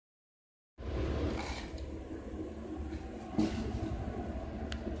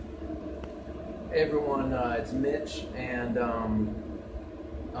Hey everyone, it's Mitch, and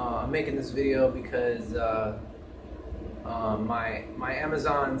I'm making this video because my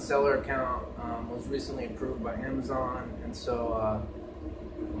Amazon seller account was recently approved by Amazon, and so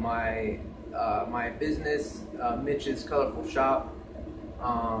my business, Mitch's Colorful Shop,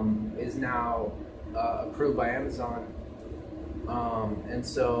 is now approved by Amazon, and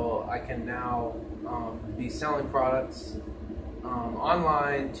so I can now be selling products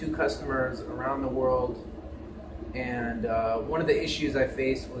online to customers around the world. And one of the issues I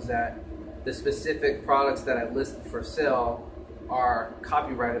faced was that the specific products that I listed for sale are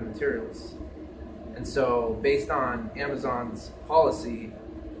copyrighted materials. And so based on Amazon's policy,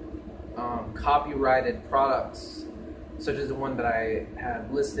 copyrighted products, such as the one that I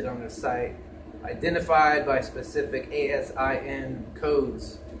have listed on their site, identified by specific ASIN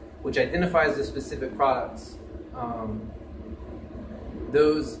codes, which identifies the specific products,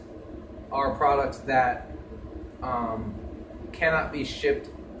 those are products that cannot be shipped,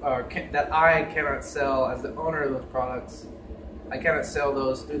 or that I cannot sell as the owner of those products. I cannot sell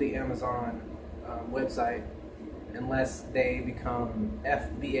those through the Amazon website unless they become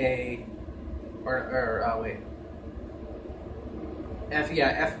FBA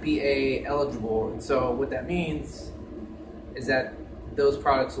FBA eligible. And so what that means is that those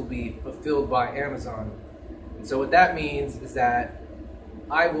products will be fulfilled by Amazon. And so what that means is that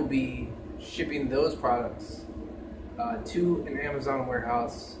I will be shipping those products to an Amazon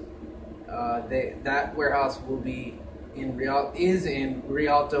warehouse. That warehouse will be in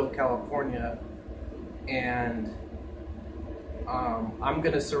Rialto, California, and I'm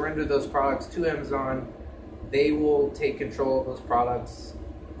going to surrender those products to Amazon. They will take control of those products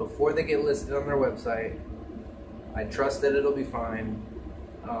before they get listed on their website. I trust that it'll be fine,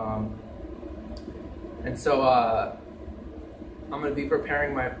 and so I'm going to be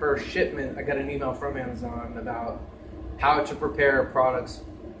preparing my first shipment. I got an email from Amazon about how to prepare products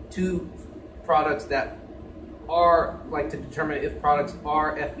that are, like, to determine if products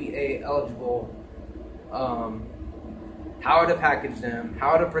are FBA eligible, how to package them,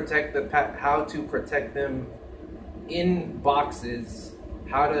 how to protect them in boxes,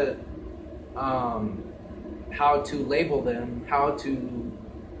 how to label them, how to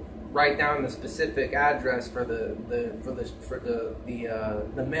write down the specific address for the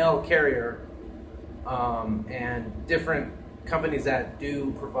mail carrier, and different companies that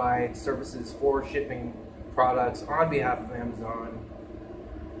do provide services for shipping products on behalf of Amazon,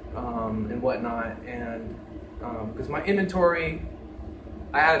 and whatnot. And because my inventory,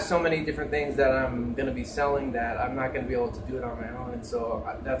 I have so many different things that I'm going to be selling that I'm not going to be able to do it on my own, and so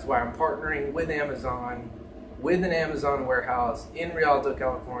that's why I'm partnering with Amazon, with an Amazon warehouse in Rialto,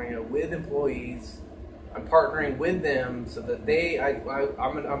 California, with employees. I'm partnering with them so that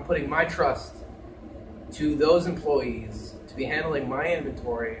I'm putting my trust to those employees to be handling my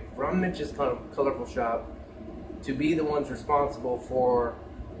inventory from Mitch's Colorful Shop, to be the ones responsible for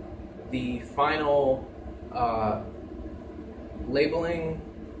the final labeling,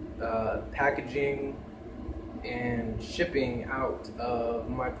 packaging, and shipping out of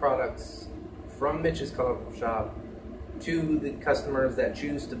my products from Mitch's Colorful Shop to the customers that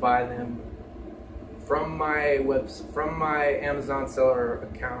choose to buy them from my Amazon seller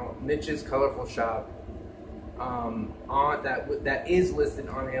account, Mitch's Colorful Shop, on that is listed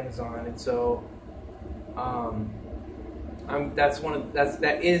on Amazon. And so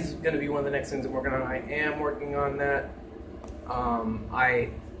that is going to be one of the next things I'm working on. I am working on that.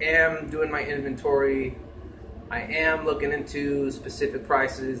 I am doing my inventory. I am looking into specific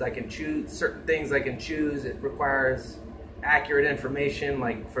prices. I can choose certain things. I can choose. It requires accurate information,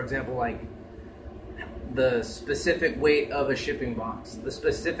 like, for example, like the specific weight of a shipping box, the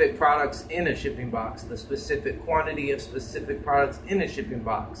specific products in a shipping box, the specific quantity of specific products in a shipping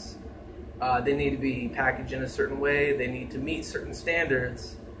box. They need to be packaged in a certain way. They need to meet certain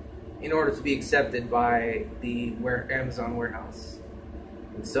standards in order to be accepted by the Amazon warehouse.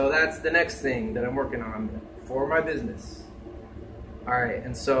 And so that's the next thing that I'm working on for my business. All right,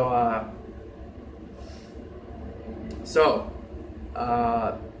 and so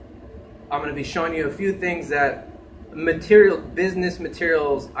I'm going to be showing you a few things that business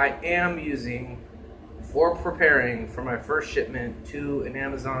materials I am using for preparing for my first shipment to an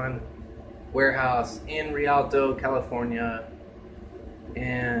Amazon warehouse in Rialto, California,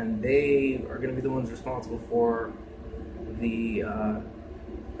 and they are going to be the ones responsible for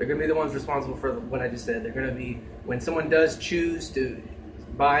what I just said. They're going to be, when someone does choose to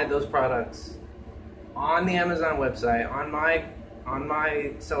buy those products on the Amazon website, on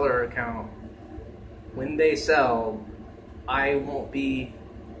my seller account, when they sell, I won't be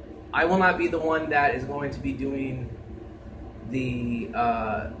I will not be the one that is going to be doing the,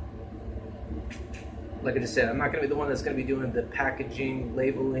 like I just said, I'm not going to be the one that's going to be doing the packaging,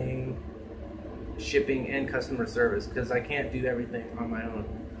 labeling, shipping, and customer service, because I can't do everything on my own.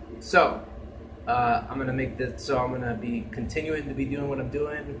 So I'm going to make this, so I'm going to be continuing to be doing what I'm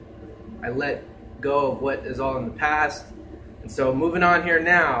doing. I let go of what is all in the past. And so moving on here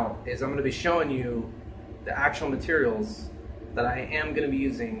now is I'm going to be showing you the actual materials that I am going to be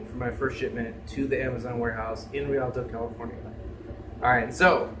using for my first shipment to the Amazon warehouse in Rialto, California. Alright,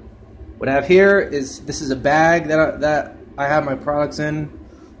 so what I have here is, this is a bag that I have my products in.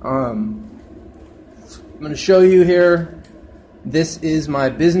 I'm going to show you here. This is my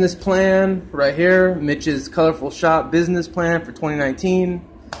business plan right here, Mitch's Colorful Shop business plan for 2019.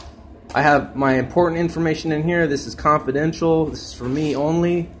 I have my important information in here. This is confidential. This is for me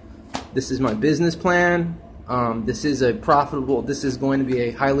only. This is my business plan. This is a profitable, this is going to be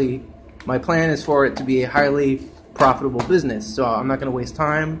a highly, my plan is for it to be a highly profitable business. So I'm not going to waste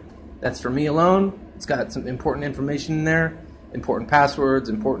time. That's for me alone. It's got some important information in there, important passwords,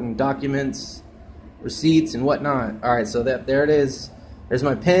 important documents, receipts, and whatnot. All right, so there it is. There's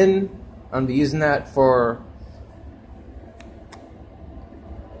my pen. I'm going to be using that for,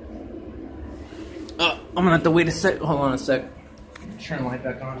 I'm going to have to wait a sec. Hold on a sec. Turn the light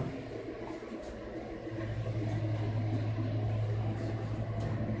back on.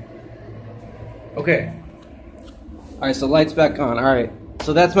 Okay. Alright, so lights back on. Alright.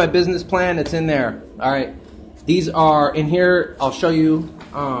 So that's my business plan. It's in there. Alright. These are in here. I'll show you.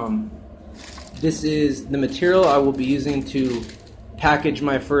 This is the material I will be using to package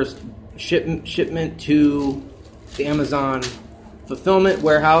my first shipment to the Amazon fulfillment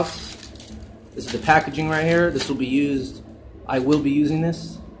warehouse. This is the packaging right here. This will be used. I will be using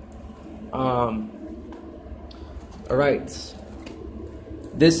this. Alright.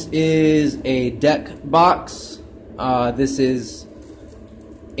 This is a deck box. This is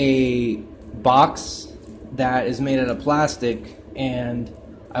a box that is made out of plastic, and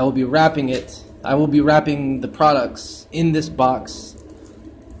I will be wrapping it. I will be wrapping the products in this box.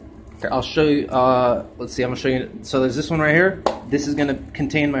 Here, I'll show you. Let's see. I'm gonna show you. So there's this one right here. This is gonna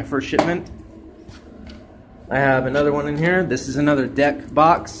contain my first shipment. I have another one in here. This is another deck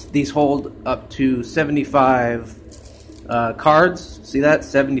box. These hold up to 75 cards. See that?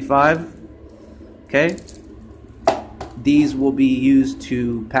 75. Okay. These will be used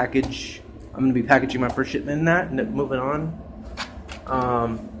to package. I'm going to be packaging my first shipment in that. And moving on.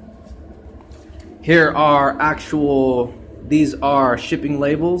 Here are actual. These are shipping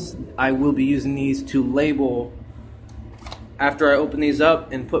labels. I will be using these to label. After I open these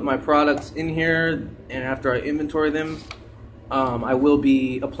up and put my products in here, and after I inventory them, I will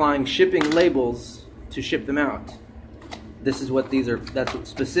be applying shipping labels to ship them out. This is what these are. That's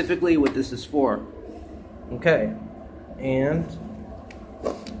specifically what this is for. Okay, and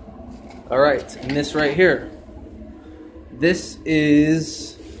all right, and this right here. This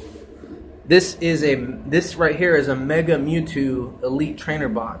right here is a Mega Mewtwo Elite Trainer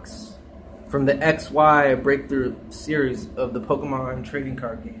box from the XY Breakthrough series of the Pokemon trading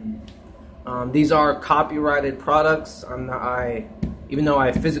card game. These are copyrighted products. Even though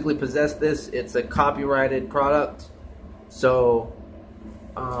I physically possess this, it's a copyrighted product. So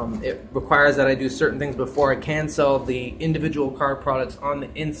it requires that I do certain things before I can sell the individual card products on the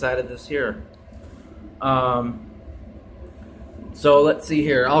inside of this here. So let's see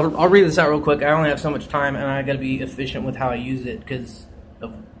here. I'll read this out real quick. I only have so much time, and I got to be efficient with how I use it because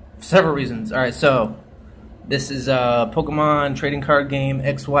of several reasons. All right, so this is a Pokemon trading card game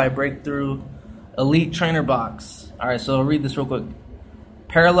XY Breakthrough Elite Trainer box. All right, so I'll read this real quick.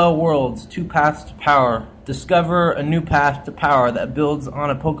 Parallel worlds, 2 paths to power. Discover a new path to power that builds on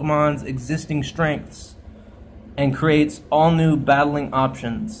a Pokemon's existing strengths and creates all new battling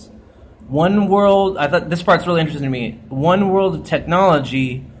options. One world, I thought this part's really interesting to me. One world of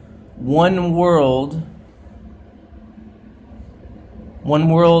technology, one world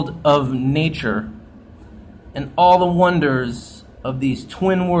of nature, and all the wonders of these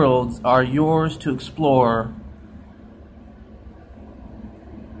twin worlds are yours to explore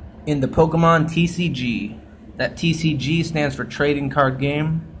in the Pokemon TCG. That TCG stands for Trading Card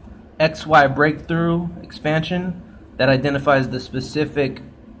Game. XY Breakthrough expansion that identifies the specific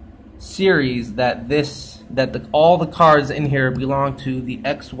series that all the cards in here belong to the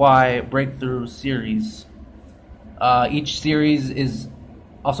XY Breakthrough series. Each series is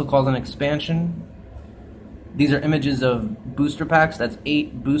also called an expansion. These are images of booster packs. That's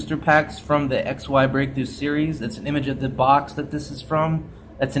 8 booster packs from the XY Breakthrough series. That's an image of the box that this is from.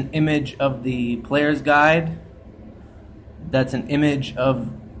 That's an image of the player's guide. That's an image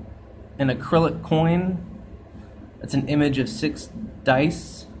of an acrylic coin. That's an image of 6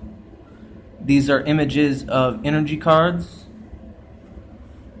 dice. These are images of energy cards.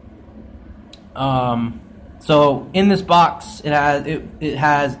 So in this box, it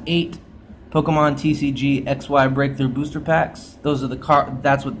has 8 Pokemon TCG XY Breakthrough Booster Packs. Those are the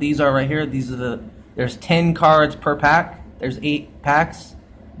that's what these are right here. There's 10 cards per pack. There's 8 packs.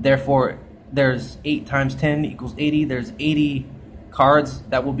 Therefore, there's 8 times 10 equals 80. There's 80 cards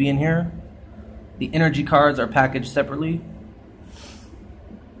that will be in here. The energy cards are packaged separately.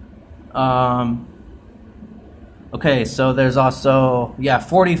 Okay, so there's also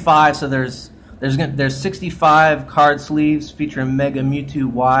 45. So there's 65 card sleeves featuring Mega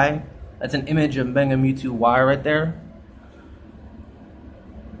Mewtwo Y. That's an image of Mega Mewtwo Y right there.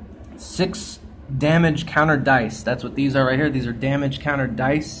 6 damage counter dice. That's what these are right here. These are damage counter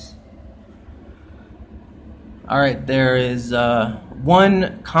dice. Alright, there is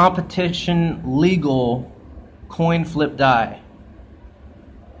 1 competition legal coin flip die.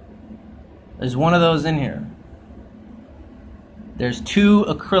 There's one of those in here. There's 2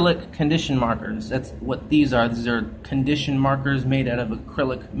 acrylic condition markers. That's what these are. These are condition markers made out of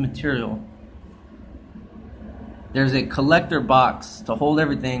acrylic material. There's a collector box to hold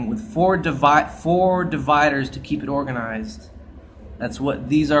everything with 4 dividers to keep it organized. That's what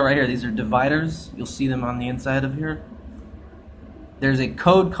these are right here. These are dividers. You'll see them on the inside of here. There's a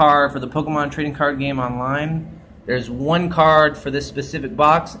code card for the Pokemon trading card game online. There's 1 card for this specific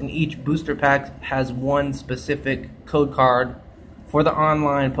box, and each booster pack has 1 specific code card for the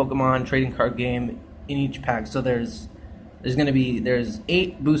online Pokemon trading card game in each pack. So there's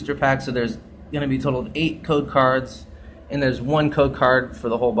 8 booster packs, so there's going to be a total of 8 code cards, and there's 1 code card for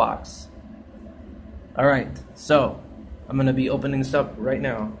the whole box. Alright, so I'm going to be opening this up right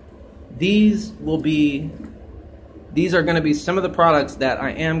now. These are going to be some of the products that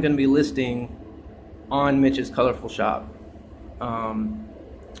I am going to be listing on Mitch's Colorful Shop.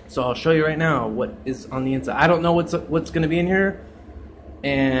 So I'll show you right now what is on the inside. I don't know what's going to be in here,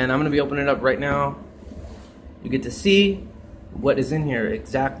 and I'm going to be opening it up right now. You get to see what is in here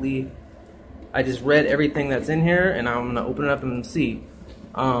exactly. I just read everything that's in here, and I'm going to open it up and see.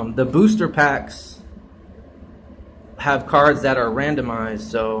 The booster packs have cards that are randomized,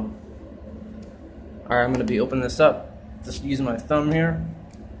 so alright, I'm going to be opening this up. Just using my thumb here,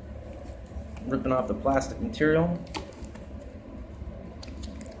 ripping off the plastic material.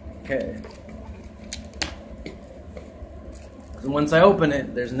 Okay. So once I open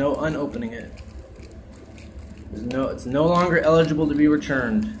it, there's no unopening it. It's no longer eligible to be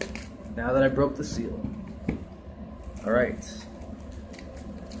returned now that I broke the seal. Alright.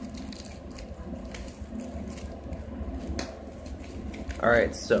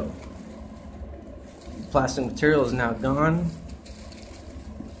 Alright, so the plastic material is now gone.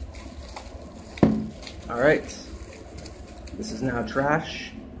 Alright. This is now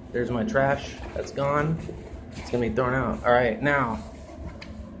trash. There's my trash. That's gone. It's gonna be thrown out. Alright, now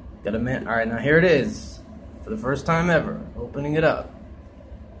alright, now here it is. For the first time ever, opening it up.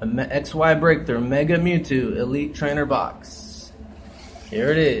 A XY Breakthrough Mega Mewtwo Elite Trainer Box.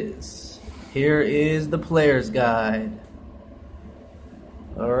 Here it is. Here is the player's guide.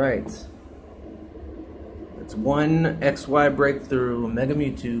 Alright. It's 1 XY Breakthrough Mega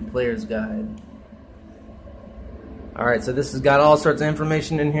Mewtwo Player's Guide. Alright, so this has got all sorts of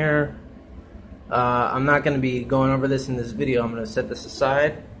information in here. I'm not going to be going over this in this video. I'm going to set this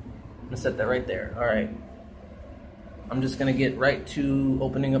aside. I'm going to set that right there. Alright. I'm just going to get right to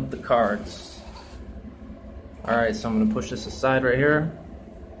opening up the cards. Alright, so I'm going to push this aside right here.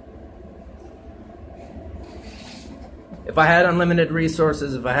 If I had unlimited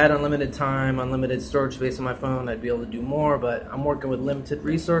resources, if I had unlimited time, unlimited storage space on my phone, I'd be able to do more, but I'm working with limited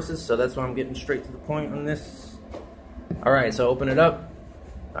resources, so that's why I'm getting straight to the point on this. Alright, so open it up.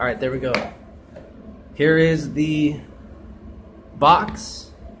 Alright, there we go. Here is the box.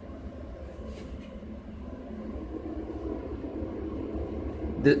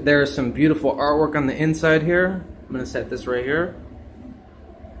 There's some beautiful artwork on the inside here. I'm going to set this right here.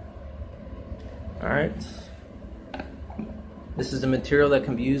 Alright. This is a material that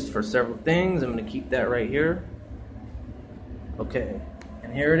can be used for several things. I'm going to keep that right here. Okay,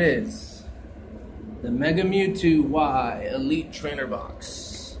 and here it is. The Mega Mewtwo Y Elite Trainer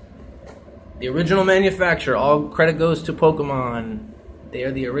Box. The original manufacturer. All credit goes to Pokemon. They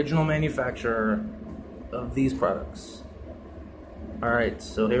are the original manufacturer of these products. Alright,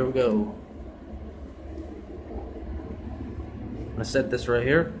 so here we go. I'm going to set this right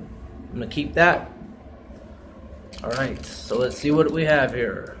here. I'm going to keep that. Alright, so let's see what we have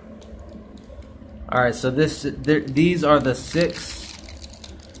here. Alright, so these are the 6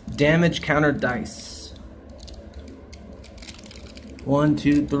 damage counter dice. 1,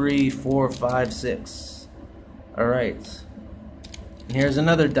 2, 3, 4, 5, 6. Alright. And here's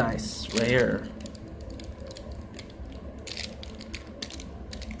another dice right here.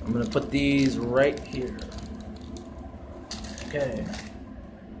 I'm going to put these right here. Okay.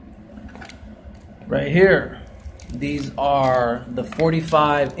 Right here. These are the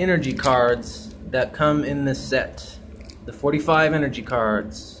 45 energy cards that come in this set. The 45 energy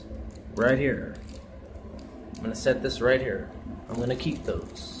cards right here. I'm going to set this right here. I'm going to keep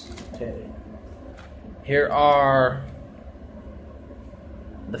those. Okay. Here are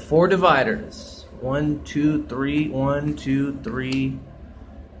the 4 dividers. 1, 2, 3, 1, 2, 3,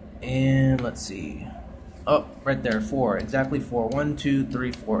 and let's see. Oh, right there, 4. Exactly 4. 1, 2,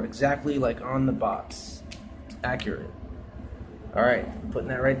 3, 4. Exactly like on the box. Accurate. Alright, putting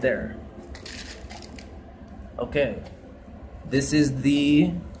that right there. Okay. This is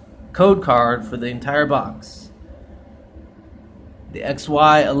the code card for the entire box. The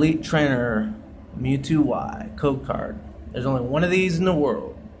XY Elite Trainer Mewtwo Y code card. There's only one of these in the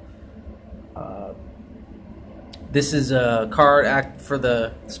world. This is a card act for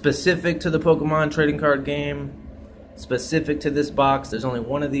the specific to the Pokemon trading card game. Specific to this box. There's only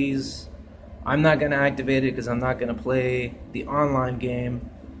one of these. I'm not going to activate it because I'm not going to play the online game.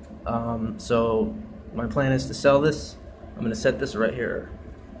 So my plan is to sell this. I'm going to set this right here.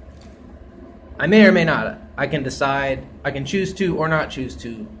 I may or may not. I can decide. I can choose to or not choose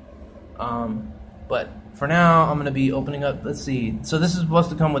to. But for now, I'm going to be opening up. Let's see. So this is supposed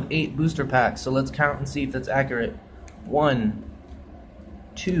to come with 8 booster packs. So let's count and see if that's accurate. 1,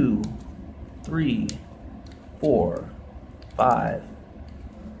 2, 3, 4, 5.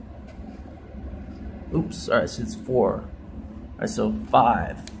 Oops. All right. So it's 4. All right. So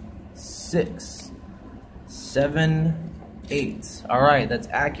 5, 6, 7, 8. All right. That's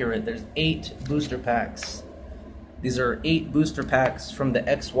accurate. There's 8 booster packs. These are 8 booster packs from the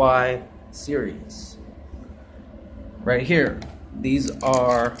XY series. Right here, these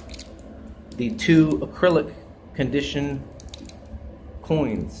are the 2 acrylic condition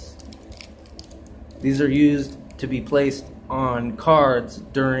coins. These are used to be placed on cards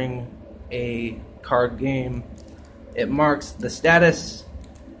during a card game. It marks the status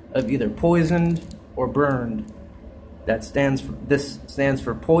of either poisoned or burned. This stands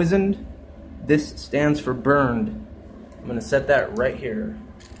for poisoned. This stands for burned. I'm going to set that right here.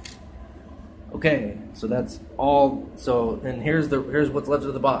 Okay, so that's all. So then here's what's left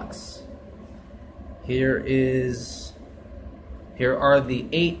of the box. Here are the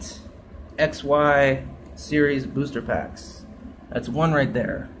 8 XY series booster packs. That's 1 right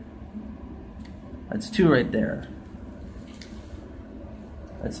there. That's 2 right there.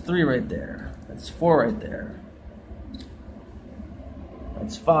 That's 3 right there. That's 4 right there.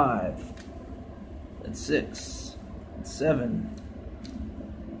 That's 5. That's 6. That's 7.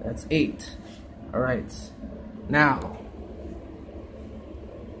 That's 8. Alright, now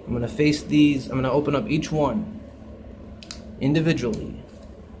I'm going to face these. I'm going to open up each one individually,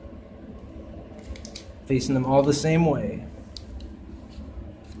 facing them all the same way.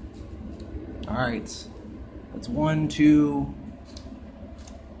 Alright, that's 1, 2,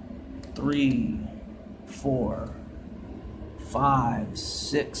 3, 4, 5,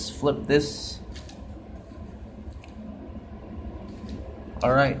 6. Flip this.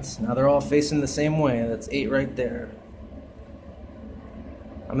 Alright, now they're all facing the same way. That's 8 right there.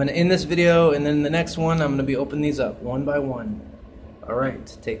 I'm going to end this video, and then the next one I'm going to be opening these up one by one.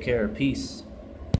 Alright, take care. Peace.